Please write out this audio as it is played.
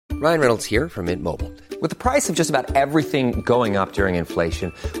Ryan Reynolds here from Mint Mobile. With the price of just about everything going up during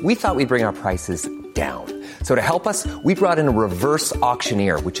inflation, we thought we'd bring our prices down. So to help us, we brought in a reverse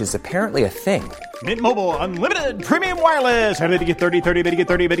auctioneer, which is apparently a thing. Mint Mobile Unlimited Premium Wireless. How to get 30, 30, bit to get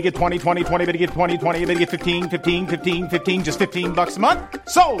 30, bit to get 20, 20, 20, bit to get 20, 20, bit to get 15, 15, 15, 15, just $15 a month?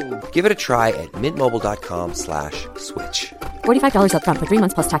 Sold! Give it a try at mintmobile.com/switch. $45 up front for 3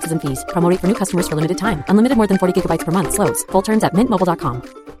 months plus taxes and fees. Promo rate for new customers for limited time. Unlimited more than 40 gigabytes per month. Slows full terms at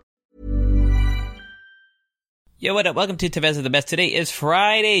mintmobile.com. Yo, what up? Welcome to Tevez of the Best. Today is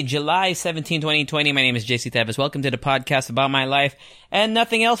Friday, July 17, 2020. My name is JC Tevez. Welcome to the podcast about my life and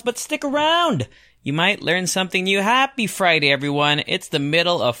nothing else, but stick around. You might learn something new. Happy Friday, everyone. It's the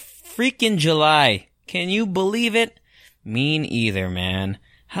middle of freaking July. Can you believe it? Me neither, man.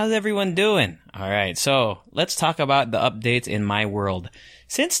 How's everyone doing? All right, so let's talk about the updates in my world.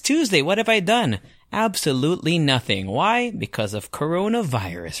 Since Tuesday, what have I done? Absolutely nothing. Why? Because of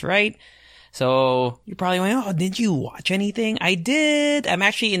coronavirus, right? So you're probably going, oh, did you watch anything? I did. I'm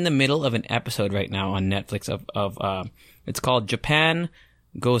actually in the middle of an episode right now on Netflix of it's called Japan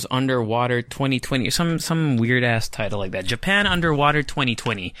Goes Underwater 2020. Some weird ass title like that. Japan Underwater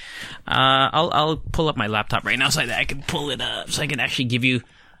 2020. I'll pull up my laptop right now so that I can pull it up so I can actually give you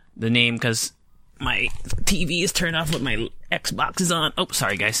the name because my TV is turned off with my Xbox is on. Oh,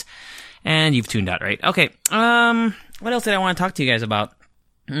 sorry guys. And you've tuned out, right? Okay. What else did I want to talk to you guys about?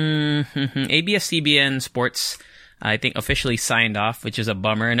 ABS-CBN Sports, I think, officially signed off, which is a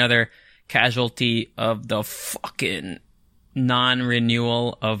bummer. Another casualty of the fucking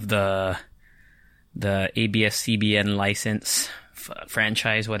non-renewal of the ABS-CBN license,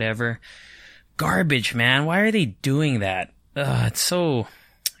 franchise, whatever. Garbage, man. Why are they doing that? I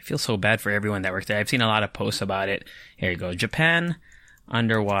feel so bad for everyone that works there. I've seen a lot of posts about it. Here you go. Japan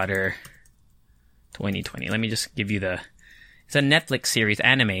Underwater 2020. Let me just give you it's a Netflix series,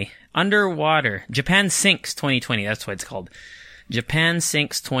 anime. Underwater. Japan Sinks 2020. That's what it's called. Japan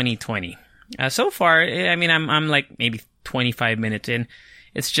Sinks 2020. So far, I mean, I'm like maybe 25 minutes in.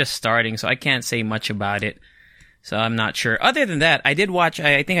 It's just starting, so I can't say much about it. So I'm not sure. Other than that, I did watch,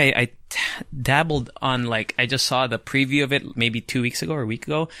 I think I dabbled on, like, I just saw the preview of it maybe 2 weeks ago or a week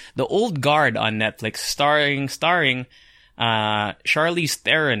ago. The Old Guard on Netflix, starring Charlize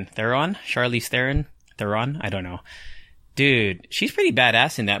Theron. Theron? I don't know. Dude, she's pretty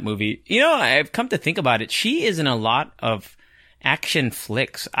badass in that movie. You know, I've come to think about it. She is in a lot of action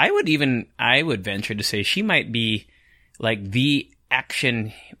flicks. I would venture to say she might be like the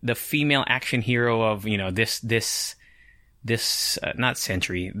female action hero of, you know, this not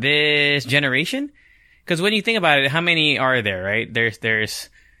century, this generation. Because when you think about it, how many are there, right? There's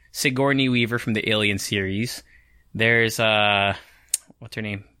Sigourney Weaver from the Alien series. There's, what's her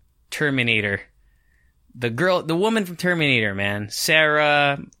name? Terminator. The woman from Terminator, man.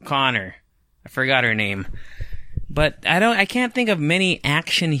 Sarah Connor. I forgot her name. But I can't think of many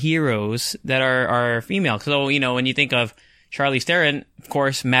action heroes that are female. So, you know, when you think of Charlize Theron, of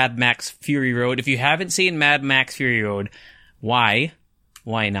course, Mad Max Fury Road. If you haven't seen Mad Max Fury Road, why?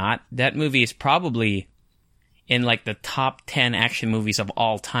 Why not? That movie is probably in like the top 10 action movies of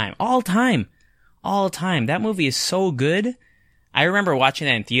all time. All time. That movie is so good. I remember watching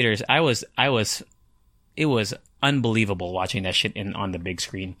that in theaters. It was unbelievable watching that shit on the big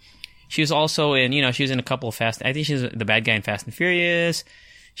screen. She was also in, you know, she was in a couple of I think she was the bad guy in Fast and Furious.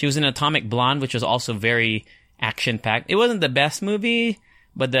 She was in Atomic Blonde, which was also very action-packed. It wasn't the best movie,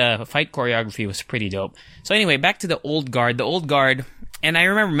 but the fight choreography was pretty dope. So anyway, back to the Old Guard. The Old Guard, and I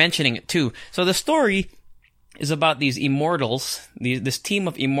remember mentioning it too. So the story is about these immortals, this team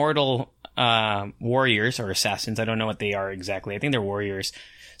of immortal warriors or assassins. I don't know what they are exactly. I think they're warriors.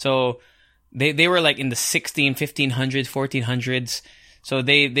 So They were like in the 1500s, 1400s. So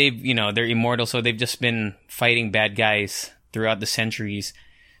they've, you know, they're immortal. So they've just been fighting bad guys throughout the centuries.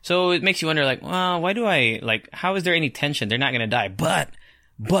 So it makes you wonder, like, well, how is there any tension? They're not going to die.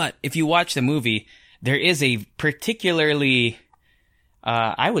 But if you watch the movie, there is a particularly,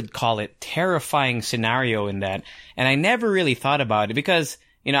 I would call it terrifying scenario in that. And I never really thought about it because,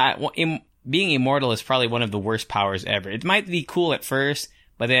 you know, being immortal is probably one of the worst powers ever. It might be cool at first,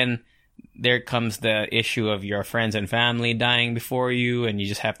 but then there comes the issue of your friends and family dying before you and you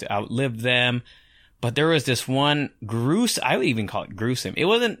just have to outlive them. But there was this one I would even call it gruesome. It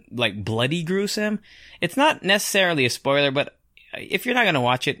wasn't like bloody gruesome. It's not necessarily a spoiler, but if you're not going to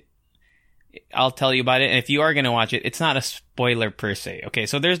watch it, I'll tell you about it. And if you are going to watch it, it's not a spoiler per se. Okay.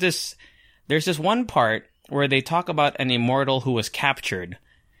 So there's this one part where they talk about an immortal who was captured.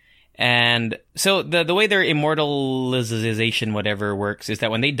 And so the way their immortalization, whatever, works is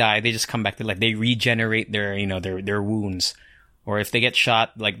that when they die, they just come back to, like, they regenerate their, you know, their wounds or if they get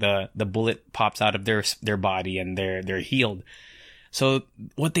shot, like the bullet pops out of their body and they're healed. So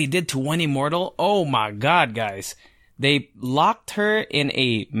what they did to one immortal, oh my God, guys. They locked her in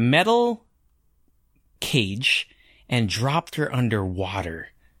a metal cage and dropped her underwater.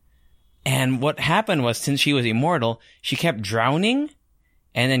 And what happened was, since she was immortal, she kept drowning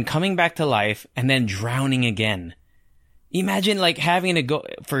and then coming back to life and then drowning again. Imagine like having to go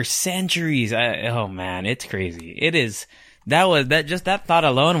for centuries. Oh man, it's crazy. It is. That thought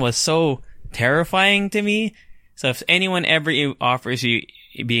alone was so terrifying to me. So if anyone ever offers you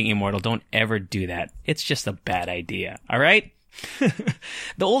being immortal, don't ever do that. It's just a bad idea. All right?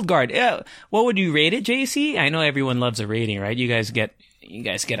 The Old Guard. Yeah. What would you rate it, JC? I know everyone loves a rating, right? You guys get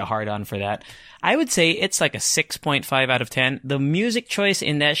a hard on for that. I would say it's like a 6.5 out of 10. The music choice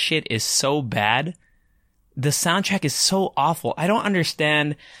in that shit is so bad. The soundtrack is so awful. I don't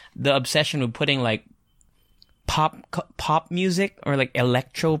understand the obsession with putting like pop music or like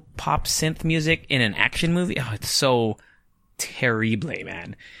electro pop synth music in an action movie. Oh, it's so terrible,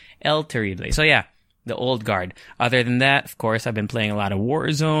 man. El terrible. So yeah, the Old Guard. Other than that, of course, I've been playing a lot of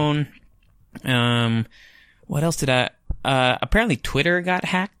Warzone. What else did apparently Twitter got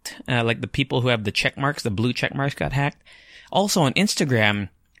hacked. Like the people who have the check marks, the blue check marks got hacked. Also on Instagram,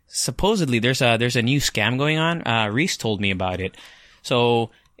 supposedly there's a new scam going on. Reese told me about it.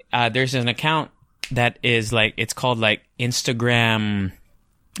 So, there's an account that is like, it's called like Instagram.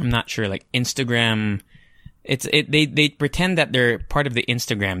 I'm not sure, like Instagram. They pretend that they're part of the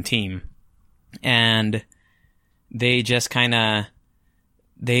Instagram team, and they just kind of,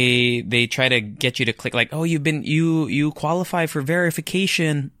 they try to get you to click like, oh, you qualify for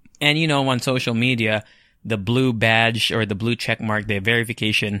verification. And you know, on social media, the blue badge or the blue check mark, the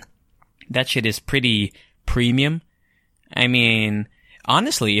verification, that shit is pretty premium. I mean,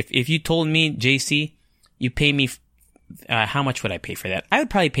 honestly, if you told me, JC, you pay me, how much would I pay for that? I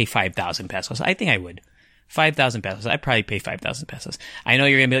would probably pay 5,000 pesos. I think I would. 5,000 pesos. I'd probably pay 5,000 pesos. I know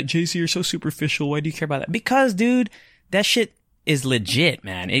you're gonna be like, JC, you're so superficial. Why do you care about that? Because, dude, that shit is legit,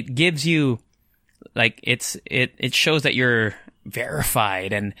 man. It gives you, like, it shows that you're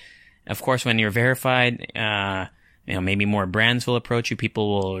verified. And of course, when you're verified, maybe more brands will approach you. People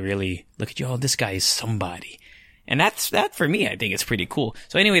will really look at you. Oh, this guy is somebody. And that for me, I think it's pretty cool.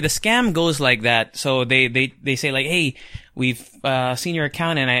 So anyway, the scam goes like that. So they say like, hey, we've seen your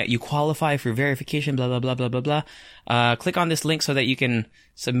account and you qualify for verification, blah, blah, blah, blah, blah, blah. Click on this link so that you can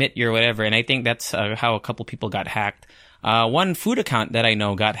submit your whatever. And I think that's how a couple people got hacked. One food account that I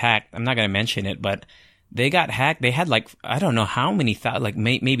know got hacked. I'm not going to mention it, but they got hacked. They had like, I don't know how many, like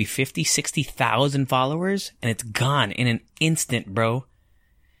maybe 50, 60,000 followers, and it's gone in an instant, bro.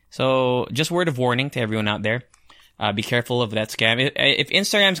 So just word of warning to everyone out there. Be careful of that scam. If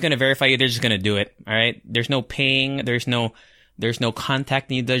Instagram's going to verify you, they're just going to do it. All right. There's no paying. There's no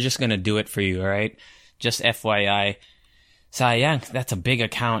contacting you. They're just going to do it for you. All right. Just FYI. Sayang, that's a big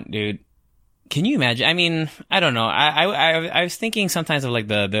account, dude. Can you imagine? I mean, I don't know. I was thinking sometimes of like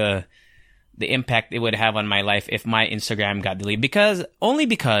the impact it would have on my life if my Instagram got deleted, because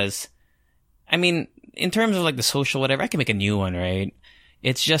I mean, in terms of like the social whatever, I can make a new one, right?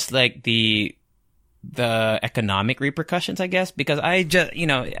 It's just like the economic repercussions, I guess, because I just,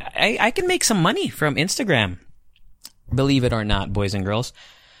 I can make some money from Instagram, believe it or not, boys and girls.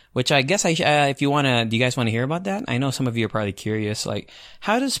 Which I guess if you wanna, do you guys want to hear about that? I know some of you are probably curious, like,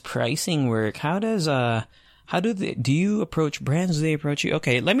 how does pricing work? Do you approach brands? Do they approach you?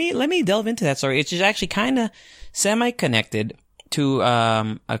 Okay, let me delve into that story. It's just actually kind of semi-connected to,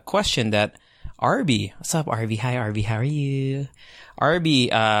 a question that Arby, what's up, Arby? Hi, Arby, how are you? Arby,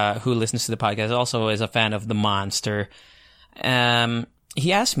 who listens to the podcast, also is a fan of The Monster.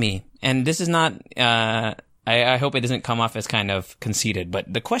 He asked me, and this is not, I hope it doesn't come off as kind of conceited,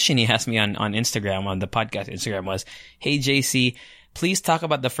 but the question he asked me on Instagram, on the podcast Instagram, was, hey, JC, please talk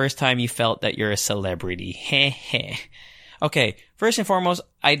about the first time you felt that you're a celebrity. Heh heh. Okay, first and foremost,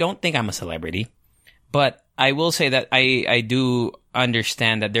 I don't think I'm a celebrity, but I will say that I do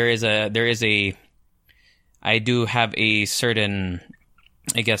understand that I do have a certain,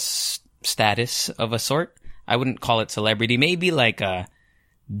 I guess, status of a sort. I wouldn't call it celebrity, maybe like a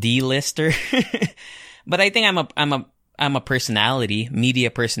D-lister. But I think I'm a personality,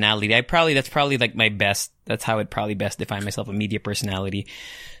 media personality. That's probably like my best. That's how I'd probably best define myself, a media personality.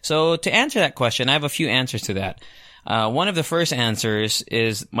 So to answer that question, I have a few answers to that. One of the first answers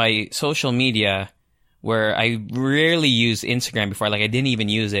is my social media where I rarely used Instagram before. Like I didn't even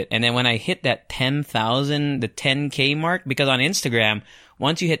use it. And then when I hit that 10,000, the 10K mark, because on Instagram,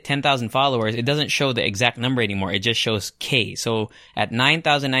 once you hit 10,000 followers, it doesn't show the exact number anymore. It just shows K. So at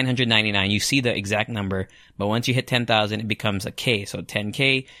 9,999, you see the exact number. But once you hit 10,000, it becomes a K. So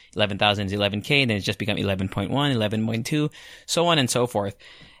 10K, 11,000 is 11K, and then it's just become 11.1, 11.2, so on and so forth.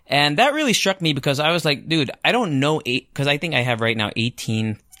 And that really struck me because I was like, dude, I don't know, because I think I have right now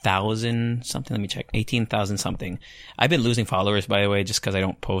 18,000 something. Let me check. 18,000 something. I've been losing followers, by the way, just because I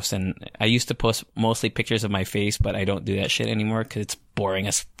don't post. And I used to post mostly pictures of my face, but I don't do that shit anymore because it's boring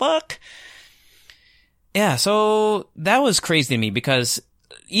as fuck. Yeah, so that was crazy to me because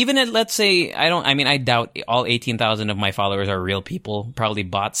even at, let's say, I doubt all 18,000 of my followers are real people. Probably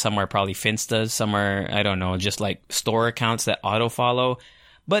bots, some are probably Finstas, some are, I don't know, just like store accounts that auto follow.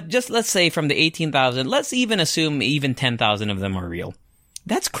 But just let's say from the 18,000, let's even assume even 10,000 of them are real.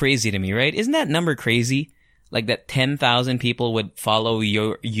 That's crazy to me, right? Isn't that number crazy? Like that 10,000 people would follow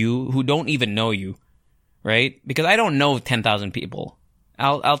you who don't even know you, right? Because I don't know 10,000 people.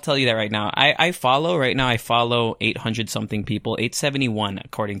 I'll tell you that right now. I follow 800 something people, 871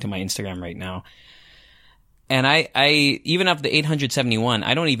 according to my Instagram right now. And I even of the 871,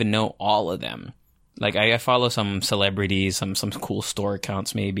 I don't even know all of them. Like I follow some celebrities, some cool store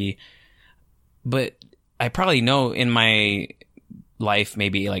accounts maybe. But I probably know in my life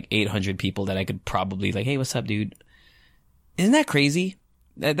maybe like 800 people that I could probably like, hey, what's up, dude? Isn't that crazy?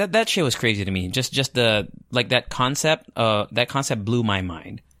 That shit was crazy to me. Just the like that concept blew my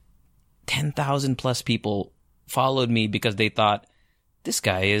mind. 10,000 plus people followed me because they thought this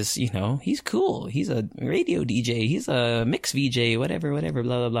guy is, he's cool. He's a radio DJ. He's a mix VJ, whatever, blah,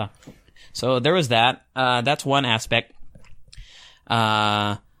 blah, blah. So there was that. That's one aspect.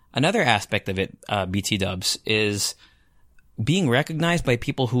 Another aspect of it, BT Dubs, is being recognized by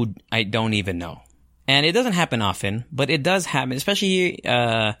people who I don't even know. And it doesn't happen often, but it does happen, especially,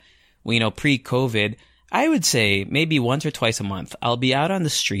 pre-COVID. I would say maybe once or twice a month, I'll be out on the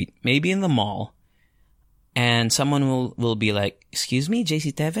street, maybe in the mall, and someone will be like, excuse me,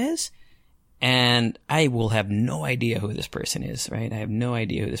 JC Tevez? And I will have no idea who this person is, right? I have no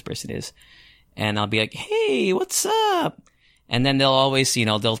idea who this person is. And I'll be like, hey, what's up? And then they'll always,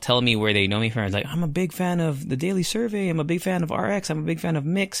 they'll tell me where they know me from. It's like, I'm a big fan of the Daily Survey. I'm a big fan of RX. I'm a big fan of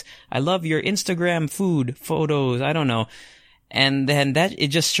Mix. I love your Instagram food photos. I don't know. And then it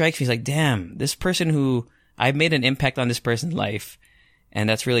just strikes me like, damn, this person who I've made an impact on this person's life. And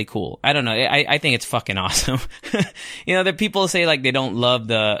that's really cool. I don't know. I think it's fucking awesome. That people say like they don't love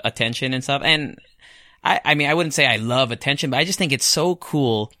the attention and stuff. And I mean, I wouldn't say I love attention, but I just think it's so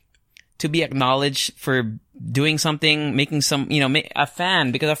cool to be acknowledged for doing something, making some, a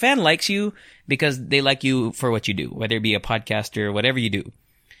fan, because a fan likes you because they like you for what you do, whether it be a podcaster, whatever you do.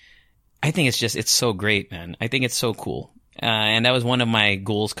 I think it's so great, man. I think it's so cool. And that was one of my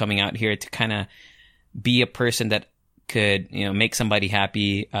goals coming out here, to kind of be a person that could, make somebody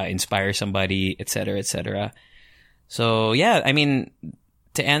happy, inspire somebody, et cetera, et cetera. So yeah, I mean,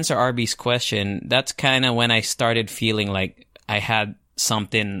 to answer RB's question, that's kind of when I started feeling like I had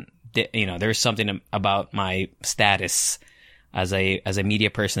something, there's something about my status as a media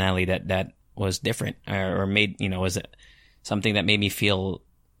personality that was different, or made, was something that made me feel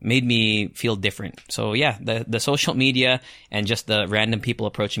different. So yeah, the social media and just the random people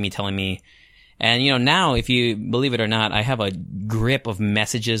approaching me, telling me, and now, if you believe it or not, I have a grip of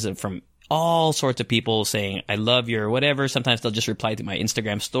messages from all sorts of people saying, I love your whatever. Sometimes they'll just reply to my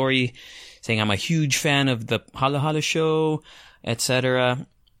Instagram story saying I'm a huge fan of the Hala Hala show, etc.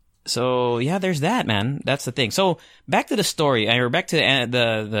 So yeah, there's that, man. That's the thing. So back to the story, or back to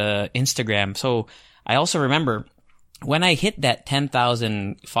the Instagram. So I also remember when I hit that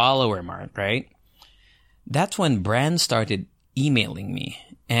 10,000 follower mark, right? That's when brands started emailing me.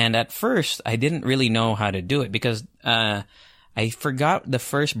 And at first, I didn't really know how to do it because I forgot the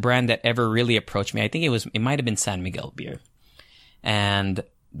first brand that ever really approached me. I think it might have been San Miguel Beer. And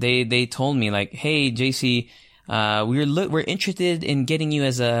they told me like, hey, JC, we're interested in getting you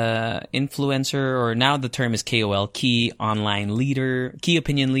as a influencer, or now the term is KOL, key opinion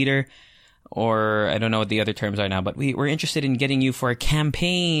leader, or I don't know what the other terms are now, but we're interested in getting you for a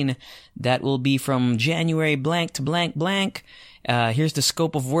campaign that will be from January blank to blank blank. Here's the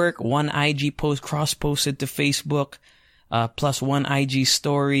scope of work: 1 IG post cross-posted to Facebook, plus 1 IG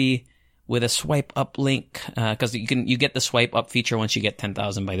story with a swipe up link, cause you get the swipe up feature once you get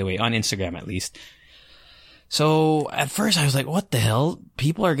 10,000, by the way, on Instagram at least. So at first I was like, what the hell?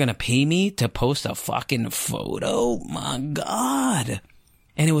 People are gonna pay me to post a fucking photo? My God.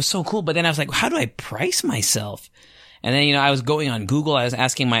 And it was so cool. But then I was like, how do I price myself? And then, I was going on Google. I was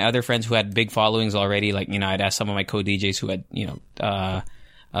asking my other friends who had big followings already. Like, I'd ask some of my co-DJs who had,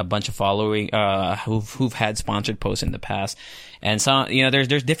 a bunch of following, who've had sponsored posts in the past. And some,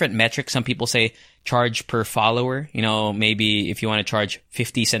 there's different metrics. Some people say charge per follower. Maybe if you want to charge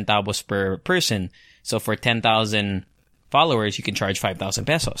 50 centavos per person. So for 10,000 followers, you can charge 5,000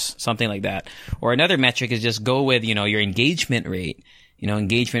 pesos, something like that. Or another metric is just go with, your engagement rate.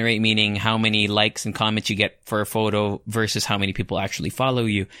 Engagement rate meaning how many likes and comments you get for a photo versus how many people actually follow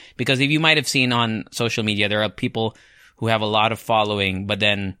you. Because if you might have seen on social media, there are people who have a lot of following, but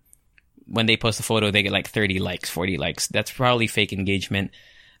then when they post a photo, they get like 30 likes, 40 likes. That's probably fake engagement.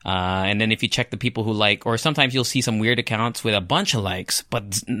 And then if you check the people who like, or sometimes you'll see some weird accounts with a bunch of likes,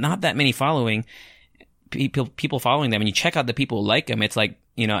 but not that many following, people following them. And you check out the people who like them, it's like,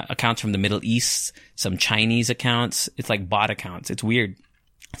 accounts from the Middle East, some Chinese accounts. It's like bot accounts. It's weird.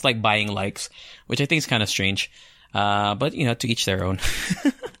 It's like buying likes, which I think is kind of strange. But to each their own.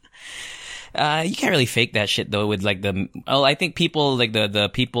 You can't really fake that shit though with like I think people like the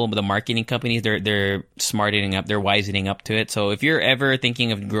people, the marketing companies, they're smartening up, they're wisening up to it. So if you're ever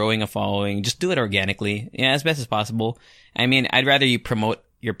thinking of growing a following, just do it organically. Yeah, as best as possible. I mean, I'd rather you promote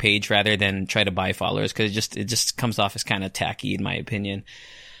your page rather than try to buy followers because it just comes off as kind of tacky in my opinion.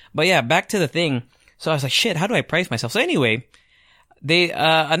 But yeah, back to the thing. So I was like, shit, how do I price myself? So anyway,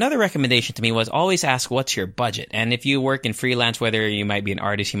 another recommendation to me was always ask what's your budget. And if you work in freelance, whether you might be an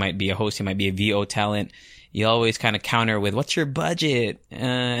artist, you might be a host, you might be a VO talent, you always kind of counter with what's your budget?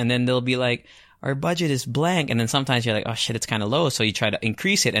 And then they'll be like, our budget is blank. And then sometimes you're like, oh shit, it's kind of low. So you try to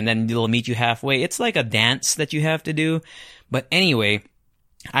increase it and then they'll meet you halfway. It's like a dance that you have to do. But anyway,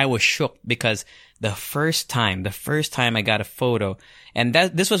 I was shook because the first time I got a photo, and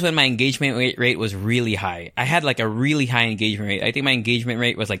this was when my engagement rate was really high. I had like a really high engagement rate. I think my engagement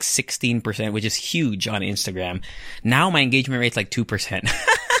rate was like 16%, which is huge on Instagram. Now my engagement rate's like 2%.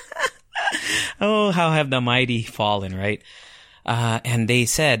 Oh, how have the mighty fallen, right? And they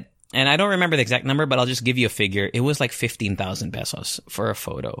said, and I don't remember the exact number, but I'll just give you a figure. It was like 15,000 pesos for a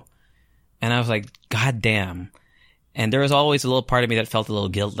photo. And I was like, God damn. And there was always a little part of me that felt a little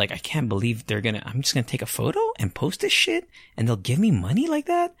guilt. Like, I can't believe I'm just going to take a photo and post this shit and they'll give me money like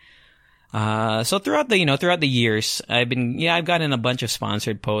that. So throughout the years, I've gotten a bunch of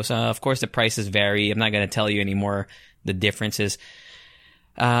sponsored posts. Of course, the prices vary. I'm not going to tell you anymore the differences.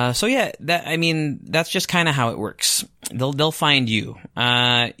 So yeah, that's just kind of how it works. They'll find you.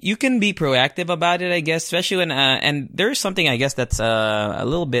 You can be proactive about it, I guess, especially when, and there's something, I guess, that's, a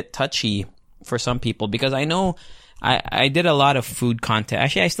little bit touchy for some people because I know I did a lot of food content.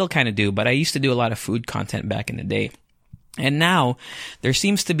 Actually, I still kind of do, but I used to do a lot of food content back in the day. And now there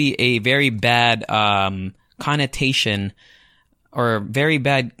seems to be a very bad, connotation or very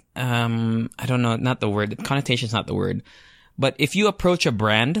bad, I don't know, not the word, connotation is not the word. But if you approach a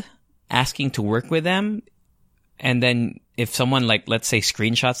brand asking to work with them, and then if someone like, let's say,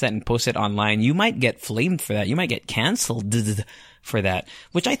 screenshots that and posts it online, you might get flamed for that. You might get canceled for that,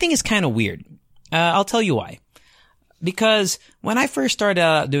 which I think is kind of weird. I'll tell you why. Because when I first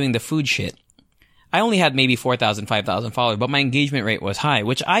started doing the food shit, I only had maybe 4,000, 5,000 followers, but my engagement rate was high,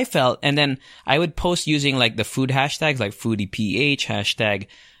 which I felt, and then I would post using like the food hashtags, like foodiePH, hashtag,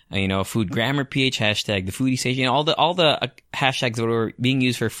 food grammar PH, hashtag the foodie station, all the hashtags that were being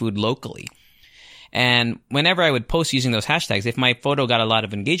used for food locally. And whenever I would post using those hashtags, if my photo got a lot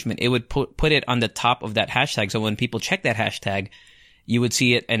of engagement, it would put it on the top of that hashtag. So when people check that hashtag, you would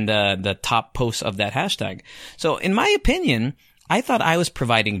see it in the top posts of that hashtag. So in my opinion, I thought I was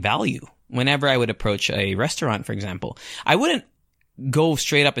providing value whenever I would approach a restaurant, for example. I wouldn't go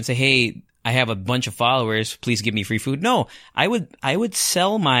straight up and say, hey, I have a bunch of followers, please give me free food. No, I would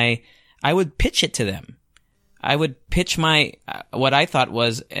pitch it to them. I would pitch my, what I thought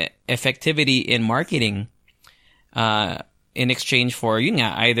was effectivity in marketing, in exchange for,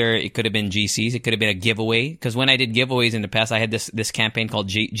 either it could have been GCs, it could have been a giveaway. Cause when I did giveaways in the past, I had this campaign called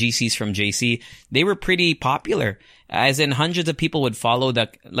GCs from JC. They were pretty popular, as in hundreds of people would follow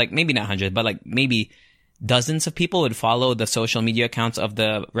maybe not hundreds, but like maybe dozens of people would follow the social media accounts of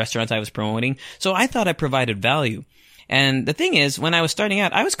the restaurants I was promoting. So I thought I provided value. And the thing is, when I was starting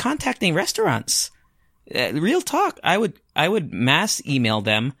out, I was contacting restaurants. Real talk. I would mass email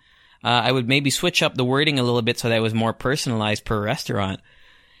them. I would maybe switch up the wording a little bit so that it was more personalized per restaurant.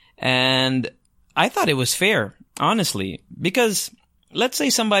 And I thought it was fair, honestly, because let's say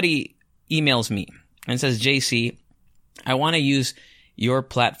somebody emails me and says, JC, I want to use your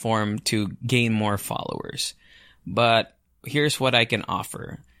platform to gain more followers, but here's what I can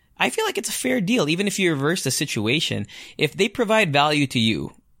offer. I feel like it's a fair deal, even if you reverse the situation. If they provide value to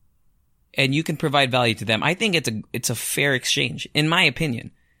you, and you can provide value to them, I think it's a fair exchange, in my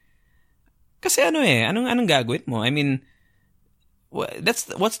opinion. Kasi anong gagawin mo? I mean,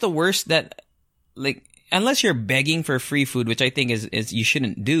 what's the worst that, like, unless you're begging for free food, which I think is you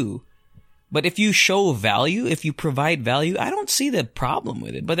shouldn't do. But if you show value, if you provide value, I don't see the problem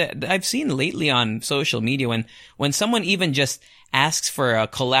with it. But I've seen lately on social media when someone even just asks for a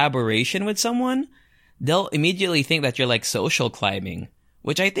collaboration with someone, they'll immediately think that you're like social climbing,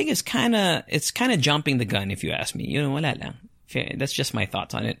 which I think is kind of jumping the gun, if you ask me. Wala lang. That's just my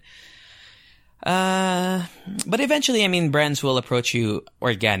thoughts on it. But eventually, I mean, brands will approach you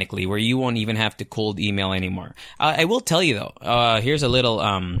organically where you won't even have to cold email anymore. I will tell you though, here's a little,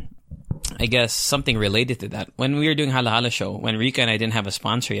 I guess something related to that. When we were doing Hala Hala Show, when Rika and I didn't have a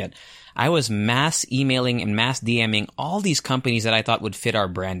sponsor yet, I was mass emailing and mass DMing all these companies that I thought would fit our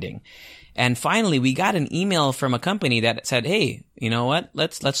branding. And finally, we got an email from a company that said, "Hey, you know what?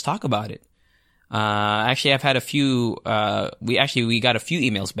 Let's talk about it." Actually, I've had a few, we got a few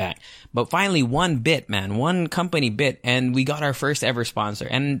emails back, but finally one company bit, and we got our first ever sponsor.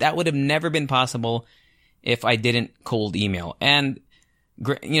 And that would have never been possible if I didn't cold email. And,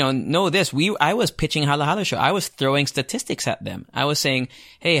 know this, I was pitching Hala Hala Show. I was throwing statistics at them. I was saying,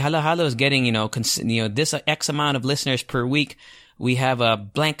 hey, Hala Hala is getting, this X amount of listeners per week. We have a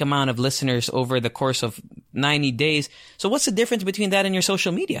blank amount of listeners over the course of 90 days. So what's the difference between that and your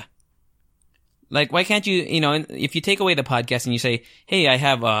social media? Like, why can't you, if you take away the podcast and you say, hey, I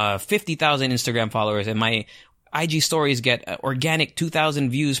have 50,000 Instagram followers and my IG stories get organic 2,000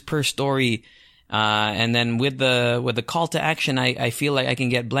 views per story, and then with the call to action, I feel like I can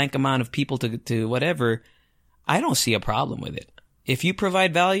get blank amount of people to whatever. I don't see a problem with it. If you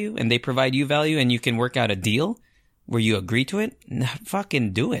provide value and they provide you value and you can work out a deal where you agree to it,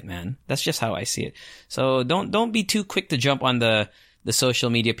 fucking do it, man. That's just how I see it. So don't be too quick to jump on the social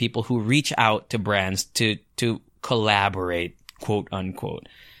media people who reach out to brands to collaborate, quote unquote.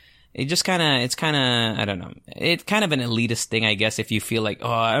 It's kind of, I don't know. It's kind of an elitist thing, I guess, if you feel like,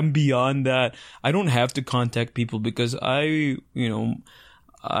 oh, I'm beyond that. I don't have to contact people because I've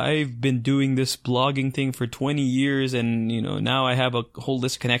been doing this blogging thing for 20 years and, now I have a whole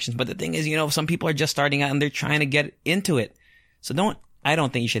list of connections. But the thing is, some people are just starting out and they're trying to get into it. So I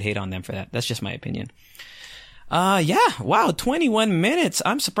don't think you should hate on them for that. That's just my opinion. Yeah, wow, 21 minutes.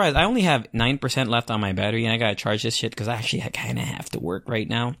 I'm surprised. I only have 9% left on my battery and I gotta charge this shit because I kind of have to work right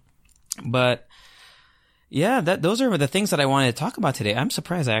now. But yeah, those are the things that I wanted to talk about today. I'm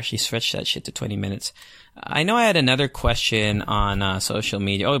surprised I actually stretched that shit to 20 minutes. I know I had another question on social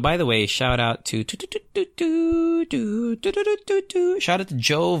media. Oh, by the way, shout out to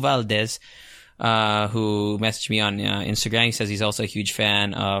Joe Valdez, who messaged me on Instagram. He says he's also a huge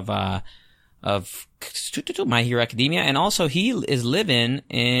fan of My Hero Academia, and also he is living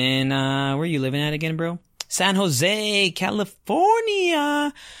in where are you living at again, bro? San Jose,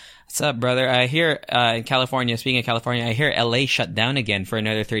 California. What's up, brother? I hear in California, speaking of California, I hear LA shut down again for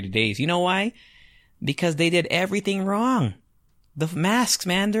another 30 days. You know why? Because they did everything wrong. The masks,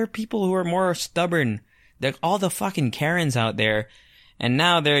 man, there are people who are more stubborn. They're all the fucking Karens out there. And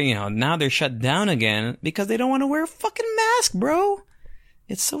now they're shut down again because they don't want to wear a fucking mask, bro.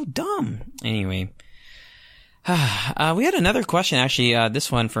 It's so dumb. Anyway. We had another question, actually,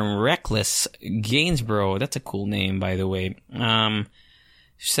 this one from Reckless Gainsborough. That's a cool name, by the way.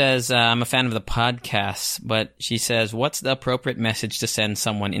 She says, I'm a fan of the podcast, but she says, what's the appropriate message to send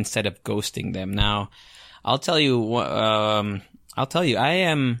someone instead of ghosting them? Now, I'll tell you, I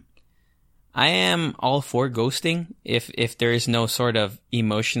am all for ghosting if there is no sort of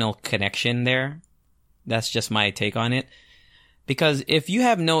emotional connection there. That's just my take on it. Because if you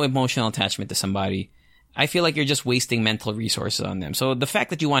have no emotional attachment to somebody, I feel like you're just wasting mental resources on them. So the fact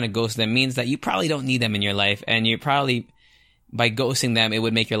that you want to ghost them means that you probably don't need them in your life, and you probably, by ghosting them, it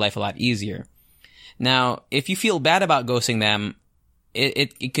would make your life a lot easier. Now, if you feel bad about ghosting them,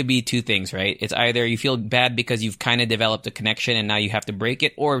 it could be two things, right? It's either you feel bad because you've kind of developed a connection and now you have to break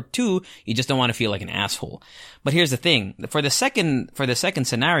it, or two, you just don't want to feel like an asshole. But here's the thing. For the second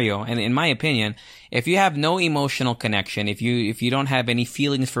scenario, and in my opinion, if you have no emotional connection, if you don't have any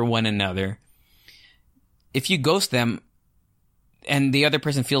feelings for one another, if you ghost them and the other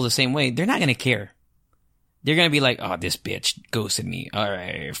person feels the same way, they're not going to care. They're going to be like, oh, this bitch ghosted me. All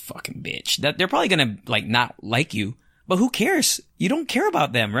right, fucking bitch. They're probably going to not like you, but who cares? You don't care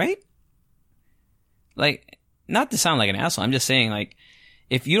about them, right? Like, not to sound like an asshole. I'm just saying,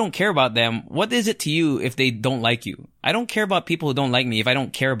 if you don't care about them, what is it to you if they don't like you? I don't care about people who don't like me if I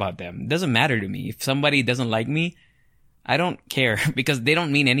don't care about them. It doesn't matter to me. If somebody doesn't like me, I don't care because they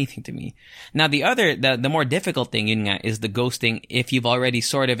don't mean anything to me. Now, the more difficult thing is the ghosting if you've already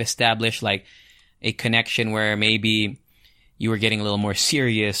sort of established like a connection where maybe you were getting a little more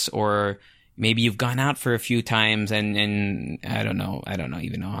serious, or maybe you've gone out for a few times and I don't know,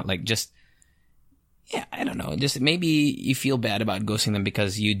 like just, yeah, I don't know, just maybe you feel bad about ghosting them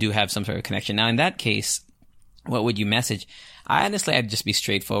because you do have some sort of connection. Now, in that case, what would you message? I'd just be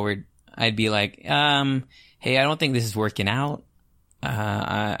straightforward. I'd be like, hey, I don't think this is working out.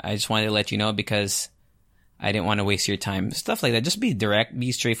 I just wanted to let you know because I didn't want to waste your time. Stuff like that. Just be direct,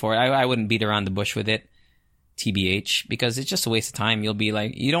 be straightforward. I wouldn't beat around the bush with it, TBH, because it's just a waste of time. You'll be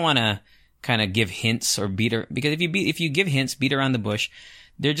like, you don't want to kind of give hints or because if you give hints, beat around the bush,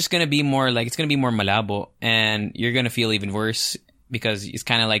 they're just going to be more like, it's going to be more malabo, and you're going to feel even worse because it's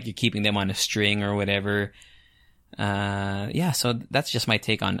kind of like you're keeping them on a string or whatever. Yeah, so that's just my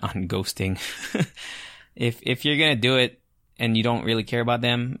take on ghosting. If you're going to do it and you don't really care about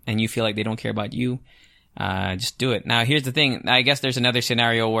them and you feel like they don't care about you, just do it. Now, here's the thing. I guess there's another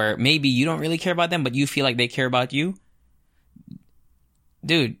scenario where maybe you don't really care about them, but you feel like they care about you.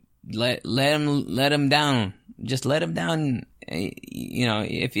 Dude, let them down. Just let them down. You know,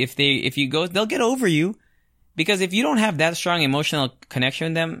 if you go, they'll get over you, because if you don't have that strong emotional connection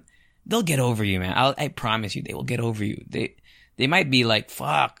with them, they'll get over you, man. I promise you, they will get over you. They might be like,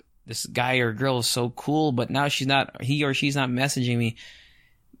 fuck, this guy or girl is so cool, but now he or she's not messaging me.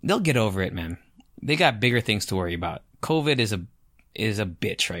 They'll get over it, man. They got bigger things to worry about. COVID is a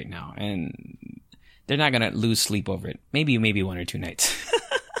bitch right now, and they're not gonna lose sleep over it. Maybe 1 or 2 nights.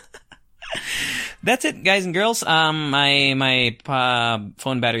 That's it, guys and girls. My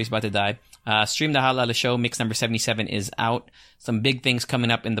phone battery's about to die. Stream the Halala Show, mix number 77 is out. Some big things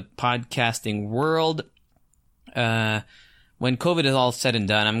coming up in the podcasting world. When COVID is all said and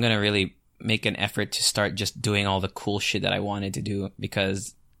done, I'm going to really make an effort to start just doing all the cool shit that I wanted to do,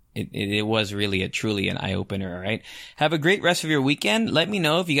 because it was really truly an eye-opener, all right? Have a great rest of your weekend. Let me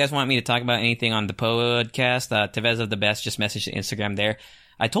know if you guys want me to talk about anything on the podcast. Tevez of the Best, just message the Instagram there.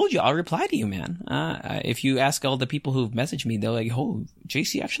 I told you, I'll reply to you, man. If you ask all the people who've messaged me, they're like, oh,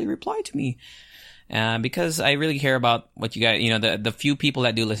 JC actually replied to me. Because I really care about what you guys, you know, the few people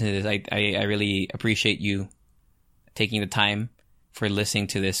that do listen to this, I really appreciate you taking the time for listening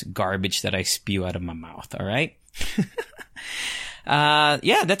to this garbage that I spew out of my mouth, all right?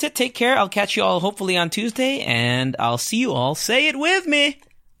 Yeah, that's it. Take care. I'll catch you all hopefully on Tuesday, and I'll see you all. Say it with me.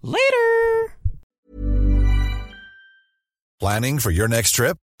 Later. Planning for your next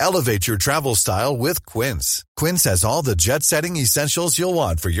trip? Elevate your travel style with Quince. Quince has all the jet-setting essentials you'll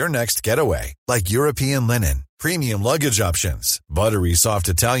want for your next getaway, like European linen, premium luggage options, buttery soft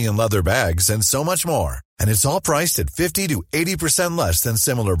Italian leather bags, and so much more. And it's all priced at 50 to 80% less than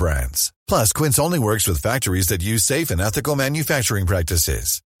similar brands. Plus, Quince only works with factories that use safe and ethical manufacturing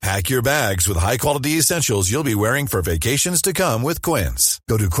practices. Pack your bags with high-quality essentials you'll be wearing for vacations to come with Quince.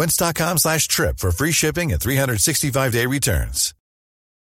 Go to quince.com/trip for free shipping and 365-day returns.